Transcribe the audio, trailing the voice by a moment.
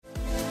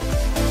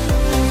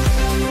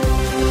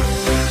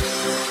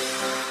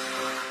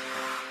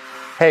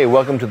Hey,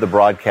 welcome to the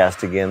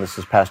broadcast again. This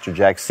is Pastor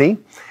Jack C.,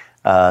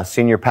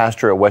 senior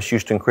pastor at West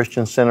Houston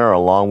Christian Center,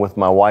 along with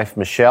my wife,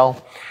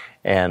 Michelle.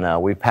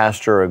 And we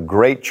pastor a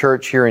great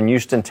church here in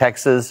Houston,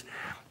 Texas.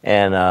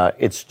 And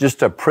it's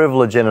just a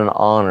privilege and an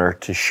honor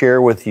to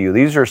share with you.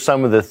 These are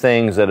some of the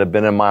things that have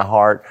been in my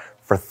heart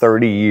for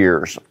 30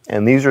 years.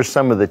 And these are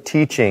some of the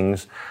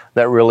teachings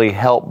that really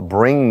helped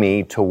bring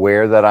me to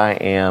where that I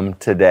am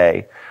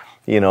today.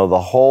 You know, the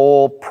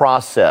whole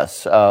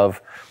process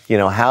of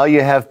how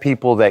you have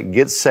people that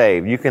get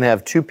saved. You can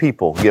have two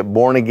people get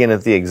born again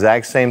at the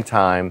exact same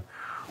time.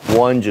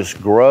 One just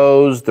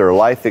grows, their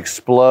life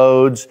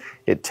explodes,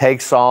 it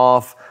takes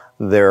off,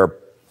 they're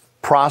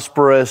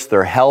prosperous,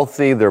 they're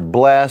healthy, they're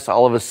blessed.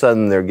 All of a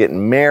sudden they're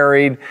getting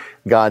married,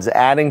 God's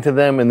adding to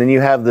them. And then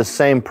you have the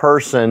same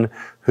person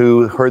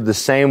who heard the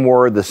same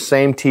word, the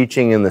same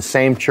teaching in the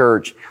same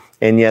church,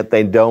 and yet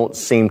they don't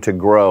seem to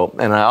grow.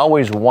 And I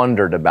always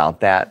wondered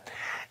about that.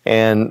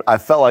 And I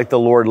felt like the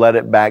Lord led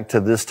it back to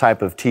this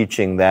type of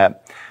teaching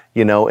that,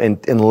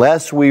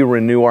 unless we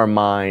renew our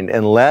mind,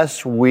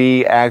 unless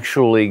we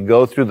actually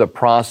go through the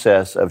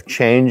process of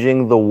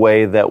changing the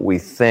way that we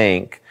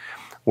think,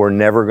 we're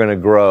never going to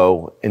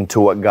grow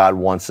into what God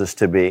wants us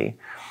to be.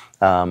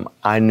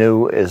 I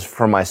knew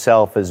for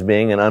myself as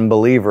being an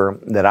unbeliever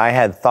that I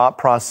had thought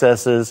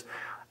processes.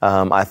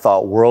 I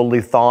thought worldly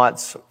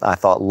thoughts. I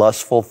thought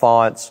lustful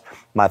thoughts.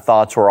 My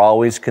thoughts were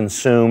always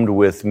consumed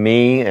with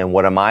me and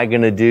what am I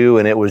going to do?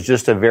 And it was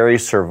just a very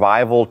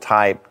survival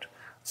type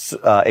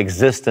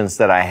existence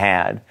that I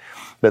had.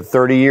 But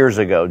 30 years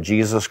ago,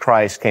 Jesus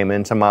Christ came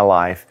into my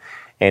life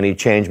and He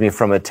changed me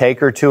from a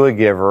taker to a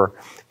giver,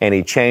 and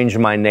He changed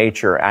my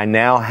nature. I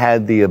now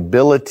had the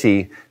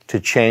ability to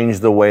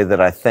change the way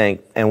that I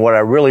think. And what I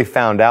really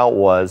found out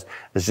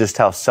is just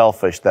how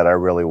selfish that I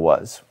really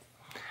was.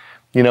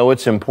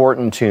 It's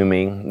important to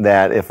me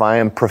that if I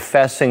am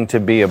professing to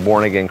be a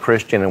born-again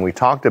Christian, and we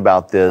talked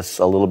about this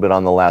a little bit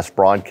on the last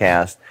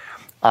broadcast,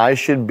 I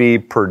should be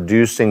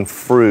producing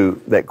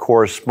fruit that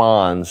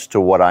corresponds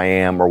to what I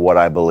am or what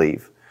I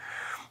believe.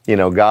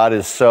 God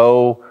is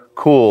so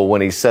cool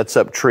when He sets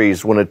up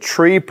trees. When a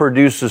tree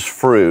produces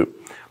fruit,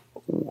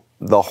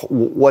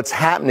 what's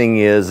happening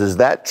is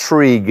that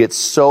tree gets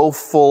so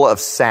full of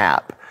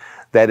sap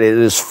that it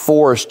is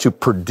forced to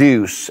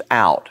produce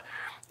out.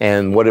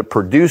 And what it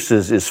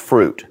produces is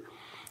fruit.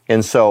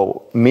 And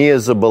so me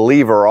as a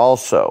believer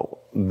also,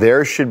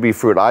 there should be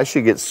fruit. I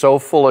should get so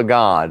full of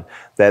God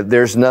that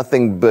there's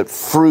nothing but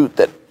fruit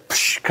that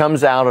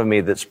comes out of me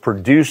that's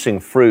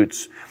producing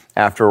fruits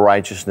after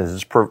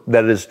righteousness.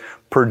 That is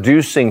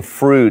producing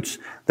fruits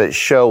that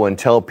show and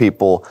tell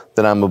people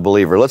that I'm a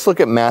believer. Let's look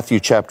at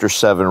Matthew chapter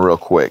 7 real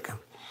quick.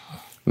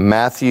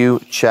 Matthew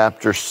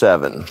chapter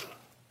 7.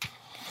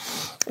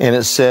 And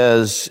it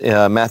says,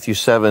 Matthew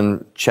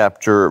 7,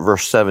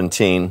 verse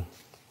 17.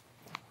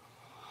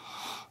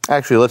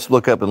 Actually, let's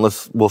look up and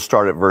we'll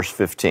start at verse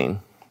 15.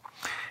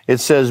 It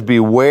says,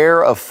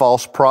 "Beware of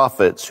false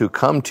prophets who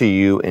come to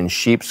you in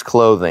sheep's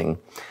clothing,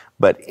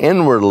 but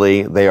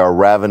inwardly they are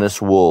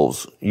ravenous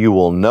wolves. You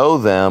will know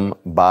them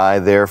by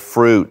their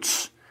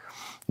fruits.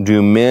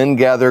 Do men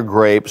gather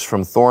grapes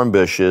from thorn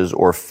bushes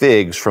or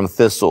figs from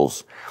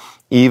thistles?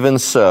 Even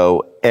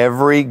so,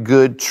 every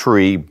good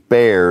tree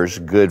bears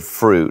good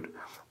fruit,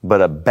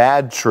 but a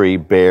bad tree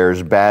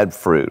bears bad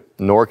fruit,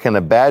 nor can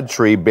a bad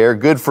tree bear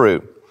good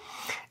fruit.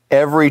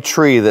 Every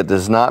tree that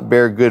does not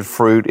bear good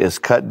fruit is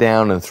cut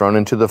down and thrown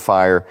into the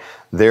fire.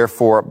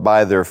 Therefore,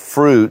 by their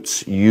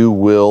fruits you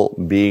will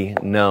be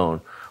known."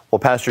 Well,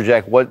 Pastor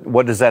Jack,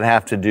 what does that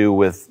have to do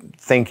with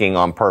thinking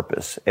on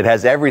purpose? It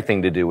has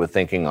everything to do with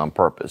thinking on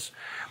purpose.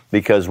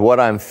 Because what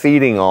I'm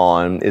feeding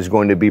on is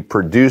going to be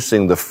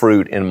producing the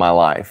fruit in my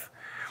life.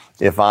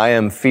 If I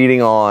am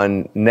feeding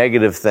on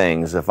negative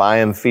things, if I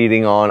am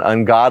feeding on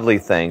ungodly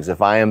things,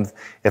 if I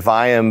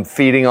am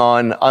feeding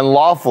on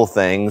unlawful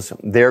things,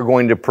 they're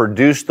going to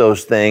produce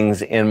those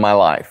things in my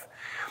life.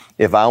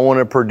 If I want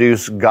to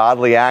produce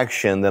godly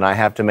action, then I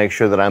have to make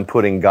sure that I'm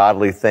putting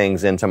godly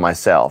things into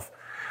myself.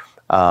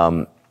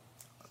 I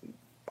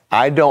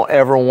don't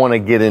ever want to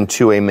get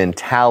into a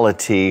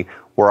mentality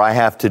where I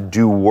have to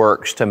do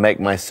works to make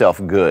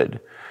myself good.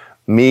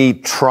 Me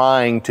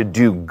trying to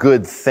do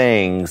good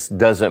things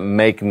doesn't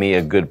make me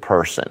a good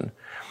person.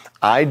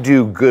 I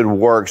do good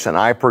works and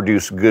I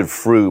produce good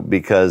fruit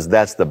because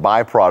that's the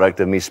byproduct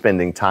of me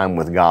spending time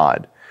with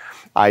God.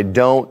 I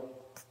don't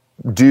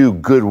do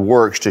good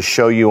works to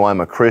show you I'm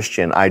a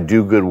Christian. I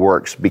do good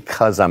works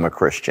because I'm a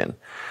Christian.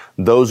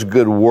 Those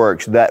good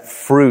works, that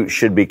fruit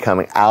should be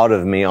coming out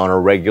of me on a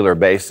regular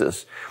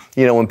basis.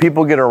 When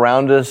people get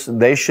around us,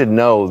 they should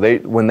know,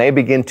 when they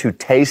begin to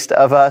taste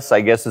of us,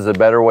 I guess is a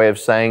better way of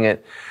saying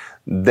it,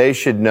 they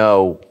should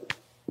know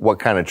what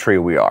kind of tree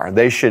we are.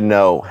 They should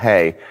know,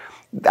 hey,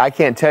 I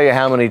can't tell you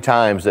how many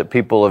times that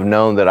people have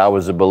known that I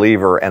was a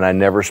believer and I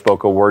never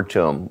spoke a word to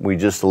them. We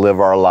just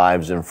live our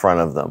lives in front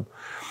of them.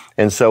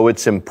 And so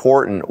it's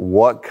important,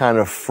 what kind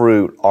of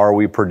fruit are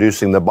we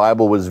producing? The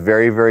Bible was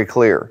very, very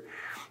clear.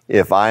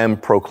 If I am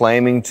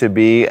proclaiming to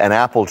be an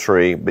apple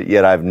tree, but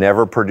yet I've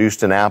never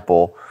produced an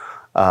apple,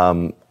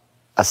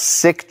 a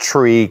sick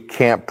tree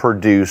can't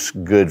produce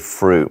good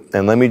fruit.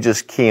 And let me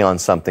just key on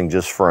something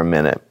just for a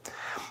minute.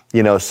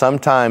 You know,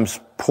 sometimes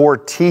poor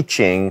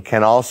teaching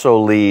can also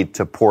lead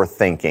to poor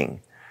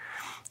thinking.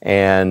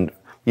 And,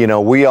 you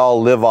know, we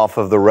all live off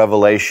of the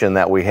revelation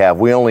that we have.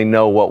 We only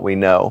know what we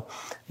know.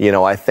 You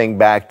know, I think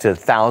back to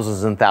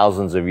thousands and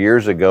thousands of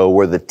years ago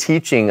where the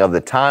teaching of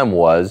the time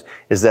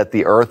is that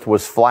the earth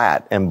was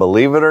flat. And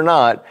believe it or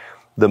not,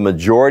 the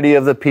majority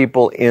of the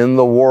people in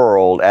the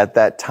world at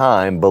that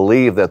time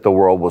believed that the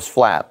world was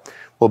flat.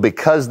 Well,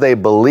 because they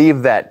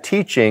believed that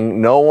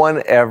teaching, no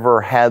one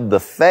ever had the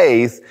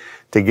faith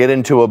to get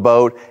into a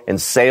boat and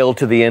sail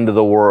to the end of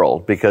the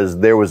world because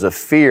there was a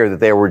fear that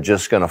they were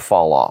just going to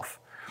fall off.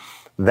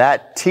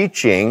 That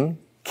teaching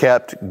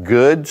kept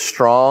good,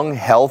 strong,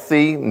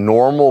 healthy,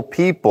 normal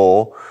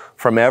people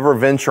from ever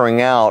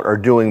venturing out or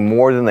doing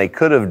more than they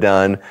could have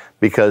done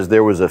because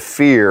there was a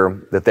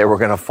fear that they were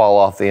going to fall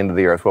off the end of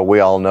the earth. Well, we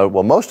all know,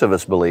 most of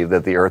us believe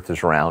that the earth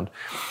is round,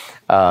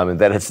 and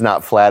that it's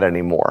not flat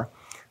anymore.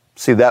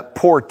 See, that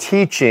poor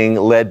teaching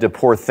led to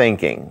poor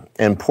thinking.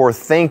 And poor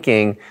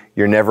thinking,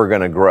 you're never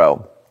going to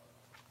grow.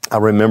 I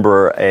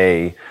remember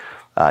a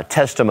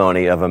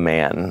testimony of a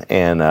man,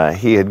 and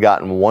he had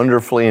gotten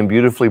wonderfully and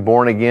beautifully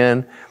born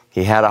again.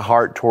 He had a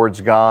heart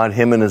towards God,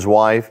 him and his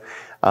wife,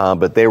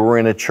 but they were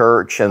in a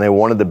church and they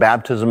wanted the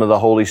baptism of the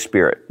Holy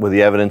Spirit with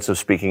the evidence of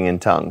speaking in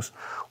tongues.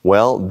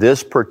 Well,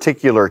 this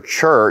particular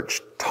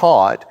church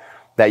taught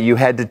that you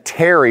had to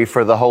tarry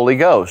for the Holy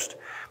Ghost.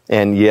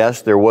 And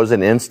yes, there was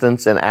an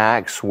instance in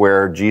Acts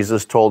where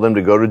Jesus told them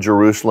to go to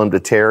Jerusalem to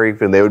tarry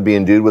and they would be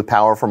endued with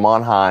power from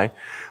on high.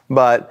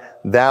 But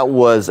that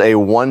was a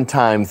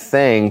one-time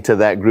thing to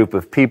that group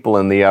of people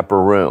in the upper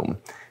room.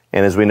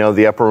 And as we know,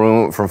 the upper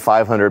room went from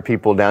 500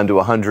 people down to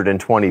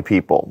 120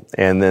 people.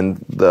 And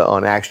then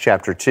on Acts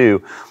chapter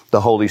 2, the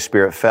Holy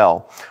Spirit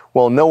fell.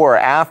 Well, nowhere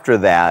after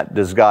that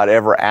does God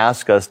ever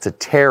ask us to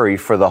tarry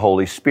for the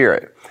Holy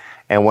Spirit.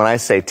 And when I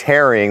say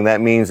tarrying, that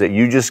means that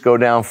you just go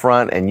down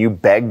front and you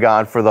beg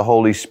God for the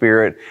Holy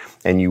Spirit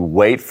and you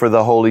wait for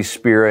the Holy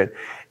Spirit.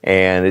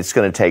 And it's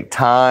going to take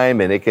time,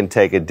 and it can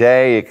take a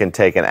day, it can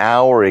take an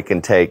hour, it can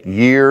take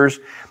years.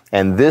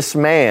 And this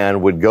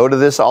man would go to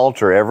this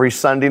altar every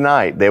Sunday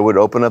night. They would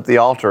open up the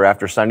altar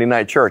after Sunday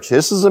night church.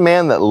 This is a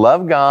man that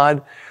loved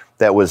God,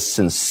 that was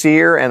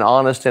sincere and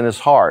honest in his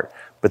heart.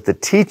 But the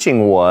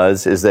teaching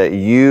is that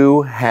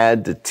you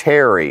had to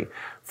tarry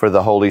for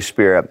the Holy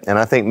Spirit. And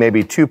I think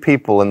maybe 2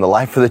 people in the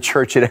life of the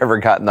church had ever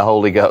gotten the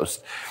Holy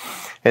Ghost.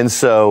 And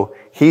so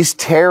he's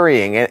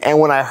tarrying. And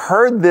when I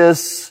heard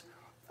this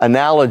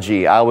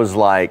analogy, I was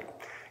like,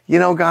 you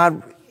know,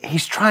 God,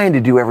 he's trying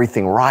to do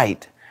everything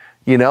right.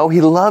 You know, he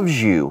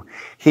loves you.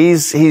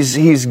 He's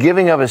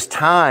giving of his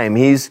time.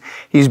 He's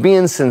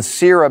being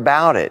sincere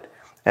about it.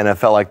 And I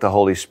felt like the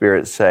Holy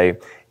Spirit say,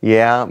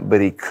 yeah,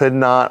 but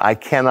I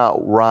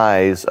cannot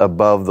rise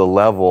above the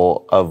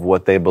level of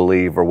what they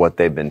believe or what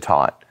they've been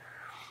taught.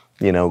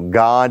 You know,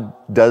 God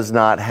does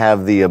not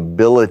have the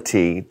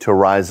ability to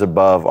rise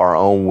above our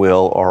own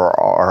will or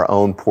our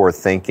own poor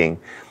thinking.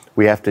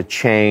 We have to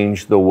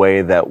change the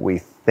way that we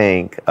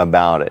think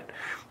about it.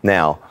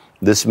 Now,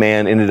 this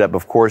man ended up,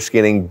 of course,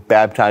 getting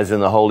baptized in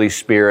the Holy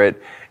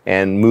Spirit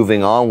and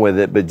moving on with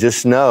it. But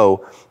just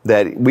know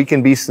that we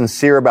can be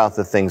sincere about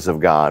the things of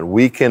God.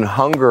 We can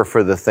hunger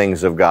for the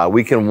things of God.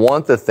 We can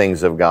want the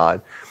things of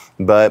God.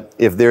 But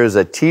if there is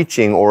a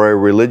teaching or a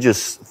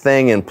religious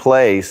thing in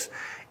place,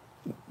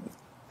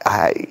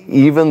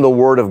 even the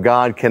Word of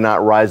God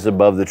cannot rise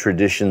above the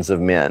traditions of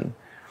men.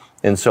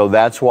 And so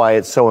that's why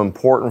it's so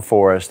important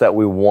for us that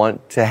we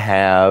want to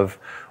have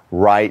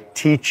right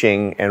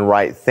teaching and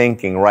right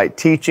thinking. Right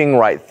teaching,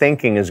 right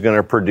thinking is going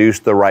to produce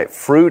the right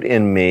fruit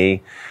in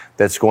me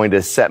that's going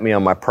to set me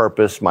on my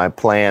purpose, my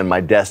plan,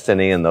 my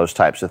destiny, and those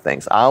types of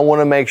things. I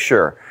want to make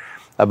sure,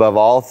 above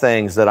all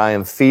things, that I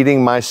am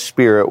feeding my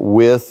spirit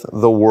with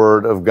the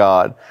Word of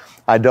God.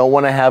 I don't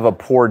want to have a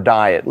poor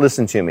diet.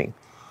 Listen to me.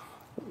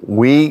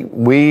 We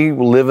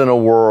live in a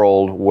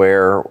world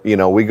where, you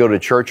know, we go to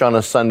church on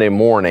a Sunday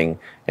morning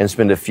and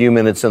spend a few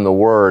minutes in the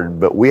Word,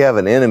 but we have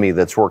an enemy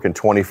that's working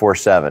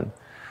 24/7.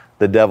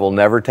 The devil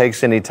never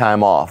takes any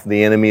time off.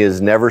 The enemy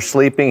is never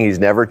sleeping. He's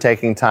never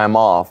taking time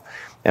off.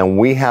 And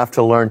we have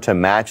to learn to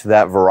match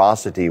that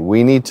veracity.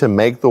 We need to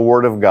make the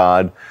Word of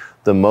God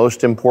the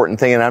most important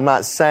thing. And I'm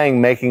not saying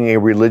making a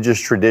religious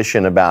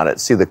tradition about it.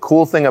 See, the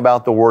cool thing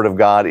about the Word of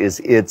God is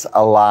it's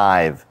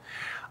alive.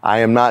 I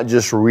am not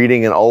just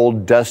reading an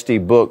old dusty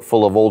book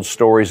full of old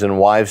stories and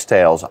wives'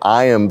 tales.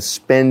 I am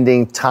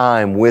spending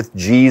time with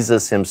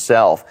Jesus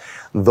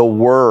himself, the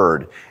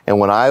Word. And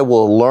when I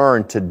will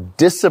learn to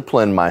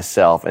discipline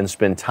myself and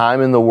spend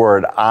time in the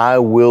Word, I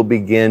will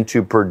begin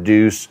to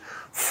produce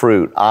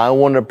fruit. I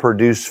want to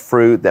produce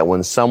fruit that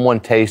when someone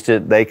tastes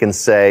it, they can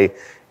say,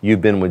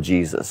 you've been with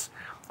Jesus.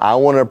 I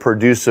want to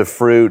produce a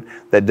fruit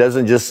that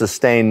doesn't just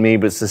sustain me,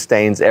 but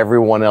sustains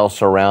everyone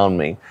else around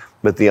me.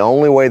 But the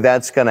only way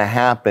that's going to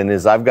happen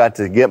is I've got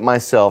to get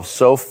myself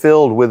so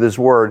filled with His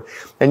Word.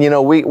 And you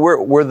know,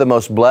 we're the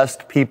most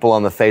blessed people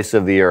on the face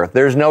of the earth.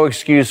 There's no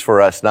excuse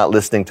for us not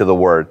listening to the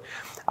Word.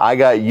 I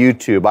got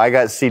YouTube. I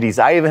got CDs.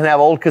 I even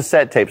have old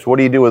cassette tapes. What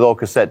do you do with old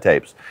cassette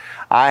tapes?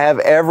 I have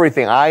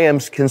everything.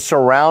 can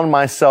surround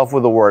myself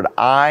with the Word.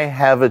 I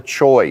have a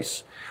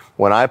choice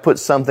when I put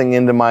something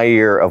into my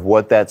ear of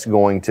what that's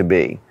going to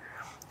be.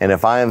 And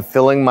if I am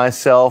filling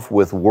myself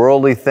with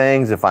worldly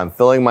things, if I'm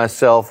filling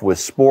myself with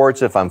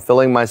sports, if I'm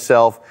filling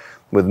myself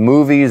with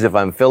movies, if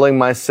I'm filling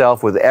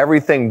myself with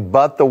everything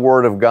but the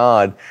Word of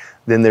God,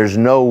 then there's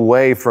no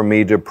way for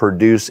me to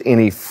produce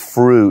any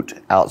fruit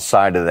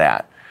outside of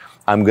that.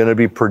 I'm going to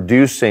be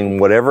producing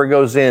whatever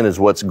goes in is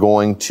what's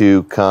going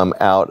to come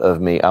out of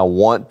me. I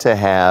want to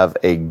have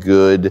a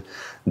good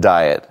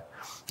diet.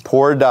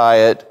 Poor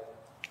diet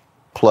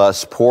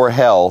plus poor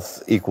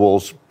health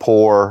equals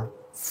poor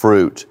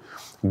fruit.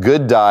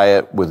 Good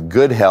diet with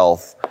good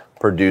health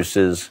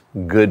produces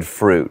good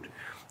fruit.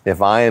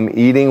 If I am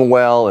eating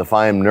well, if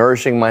I am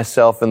nourishing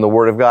myself in the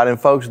Word of God, and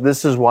folks,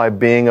 this is why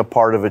being a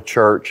part of a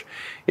church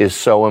is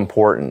so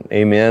important.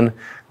 Amen.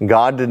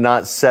 God did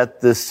not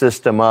set this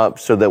system up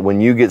so that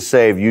when you get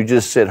saved, you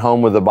just sit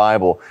home with the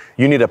Bible.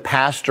 You need a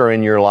pastor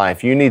in your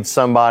life. You need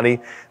somebody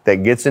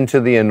that gets into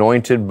the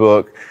anointed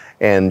book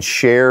and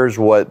shares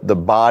what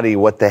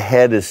the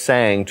head is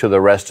saying to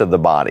the rest of the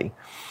body.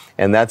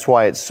 And that's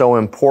why it's so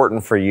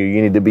important for you.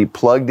 You need to be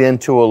plugged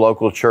into a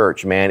local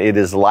church, man. It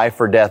is life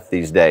or death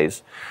these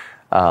days.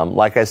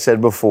 Like I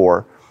said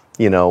before,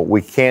 you know,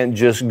 we can't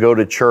just go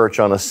to church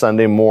on a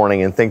Sunday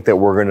morning and think that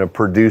we're going to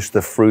produce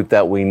the fruit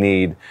that we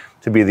need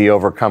to be the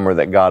overcomer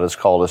that God has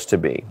called us to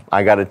be.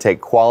 I got to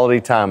take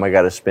quality time. I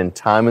got to spend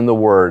time in the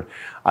Word.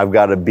 I've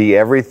got to be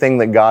everything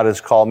that God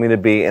has called me to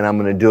be, and I'm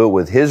going to do it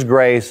with His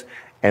grace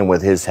and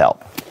with His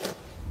help.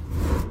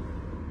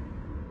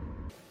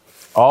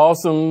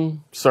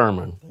 Awesome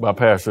sermon by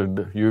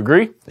Pastor. You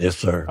agree? Yes,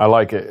 sir. I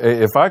like it.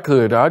 If I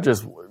could,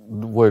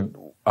 what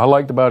I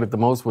liked about it the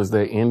most was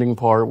that ending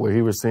part where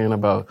he was saying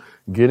about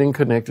getting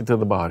connected to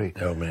the body.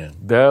 Oh, man.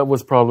 That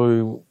was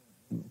probably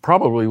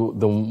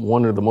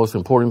one of the most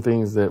important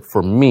things that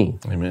for me.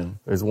 Amen.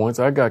 Is once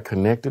I got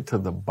connected to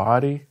the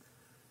body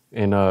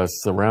and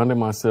surrounded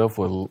myself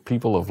with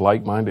people of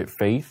like-minded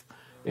faith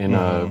and,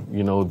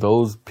 you know,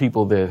 those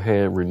people that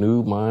had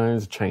renewed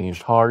minds,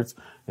 changed hearts,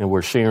 and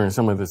were sharing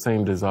some of the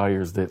same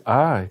desires that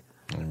I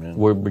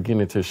were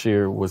beginning to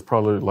share was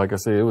probably, like I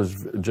said, it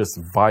was just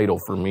vital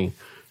for me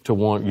to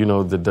want, you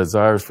know, the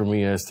desires for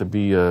me as to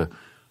be a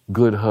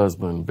good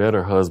husband,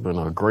 better husband,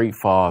 a great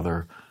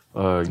father,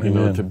 you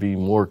know, to be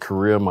more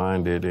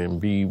career-minded and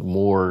be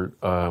more,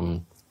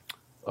 you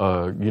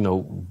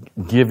know,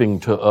 giving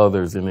to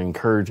others and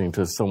encouraging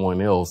to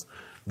someone else.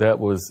 That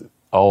was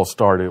all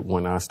started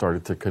when I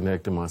started to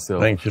connect to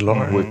myself Thank you,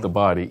 Lord. with the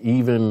body.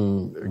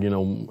 Even, you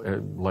know,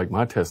 like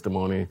my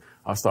testimony,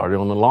 I started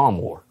on the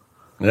lawnmower.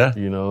 Yeah.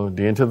 You know,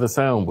 then to the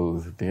sound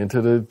booth, then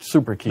to the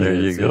super kids. There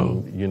you go.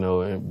 And, you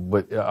know,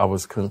 but I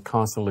was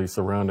constantly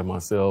surrounding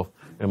myself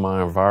and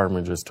my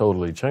environment just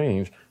totally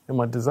changed and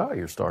my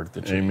desires started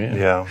to change. Amen.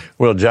 Yeah.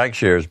 Well, Jack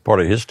shares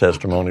part of his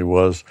testimony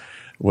was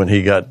when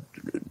the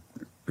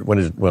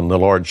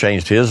Lord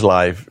changed his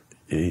life,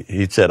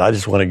 he said, I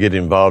just want to get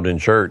involved in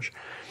church.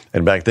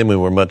 And back then we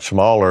were much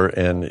smaller,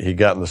 and he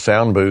got in the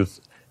sound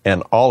booth,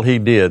 and all he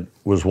did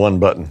was one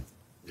button.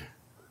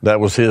 That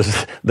was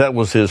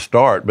his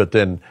start. But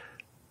then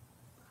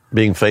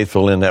being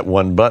faithful in that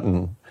one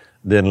button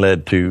then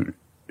led to,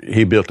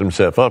 he built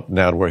himself up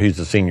now to where he's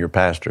the senior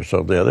pastor.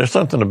 So there's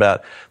something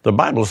about, the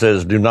Bible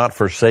says, do not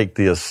forsake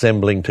the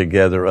assembling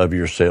together of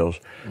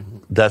yourselves. Mm-hmm.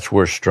 That's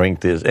where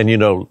strength is. And you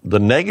know, the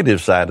negative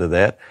side of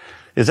that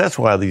is that's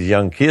why these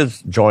young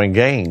kids join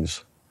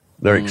gangs.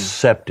 They're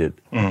accepted.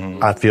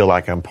 Mm-hmm. I feel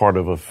like I'm part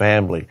of a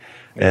family.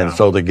 Yeah. And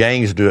so the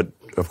gangs do it,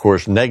 of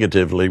course,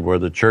 negatively, where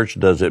the church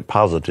does it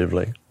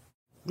positively.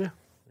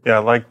 Yeah, I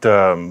liked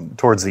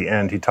towards the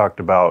end, he's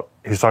talking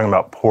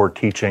about poor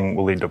teaching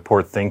will lead to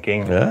poor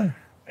thinking. Yeah.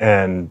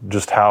 And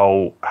just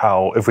how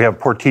if we have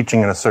poor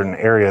teaching in a certain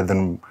area,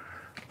 then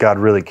God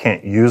really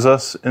can't use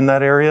us in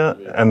that area.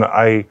 Yeah. And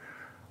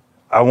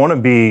I want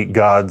to be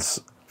God's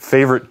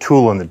favorite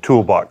tool in the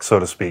toolbox, so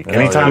to speak.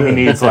 Anytime he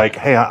needs, like,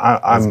 hey,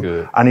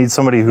 I need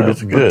somebody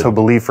to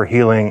believe for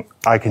healing,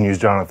 I can use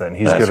Jonathan.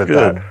 He's good at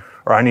that.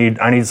 Or I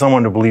need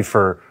someone to believe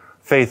for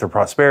faith or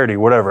prosperity,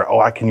 whatever. Oh,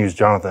 I can use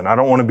Jonathan. I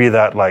don't want to be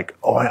that, like,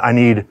 oh, I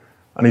need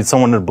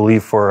someone to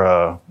believe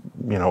for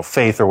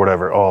faith or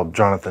whatever. Oh,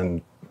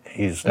 Jonathan,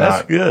 he's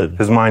That's not good.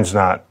 His mind's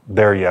not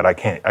there yet. I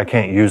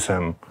can't use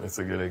him. That's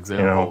a good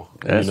example.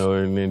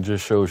 And it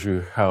just shows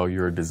you how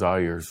your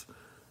desires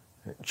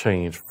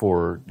change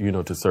for,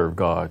 to serve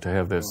God, to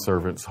have that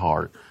servant's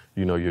heart.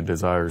 Your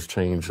desires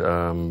change.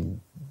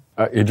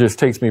 It just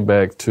takes me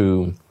back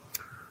to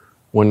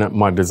when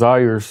my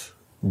desires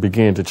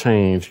began to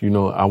change.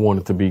 I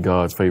wanted to be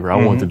God's favorite.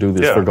 I wanted to do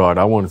this for God.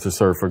 I wanted to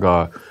serve for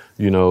God.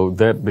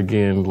 That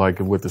began like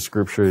with the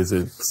scripture. Is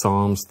it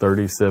Psalms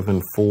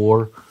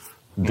 37:4?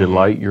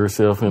 Delight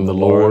yourself in the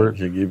Lord.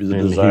 He'll give you the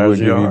and desires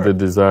He will of your give you heart. the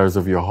desires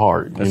of your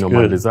heart. That's My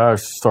good.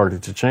 desires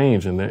started to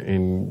change,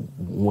 and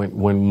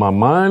when my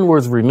mind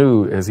was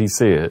renewed, as He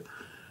said,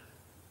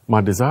 my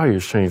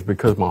desires changed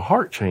because my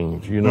heart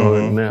changed.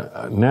 And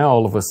now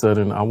all of a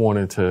sudden I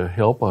wanted to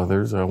help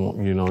others. I want,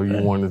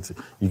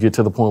 you get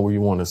to the point where you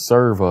want to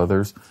serve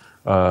others,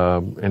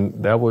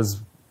 and that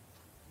was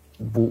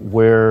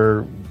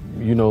where,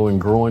 in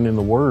growing in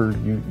the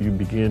Word, you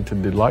begin to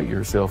delight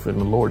yourself in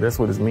the Lord. That's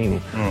what it's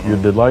meaning.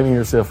 You're delighting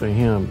yourself in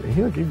Him, and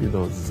He'll give you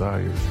those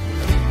desires.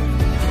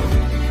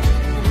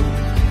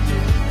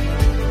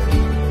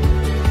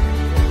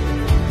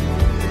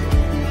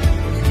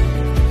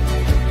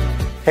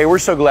 Hey, we're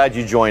so glad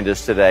you joined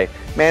us today.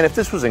 Man, if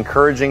this was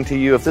encouraging to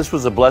you, if this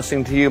was a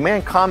blessing to you,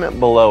 man, comment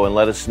below and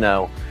let us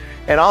know.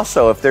 And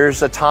also, if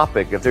there's a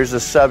topic, if there's a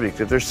subject,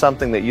 if there's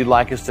something that you'd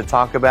like us to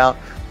talk about,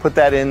 put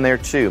that in there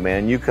too,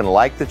 man. You can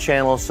like the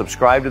channel,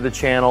 subscribe to the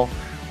channel.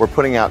 We're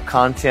putting out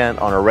content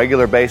on a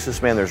regular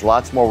basis, man. There's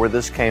lots more where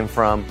this came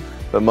from.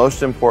 But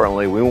most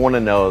importantly, we want to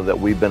know that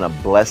we've been a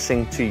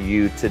blessing to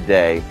you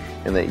today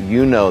and that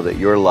you know that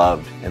you're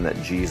loved and that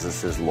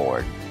Jesus is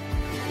Lord.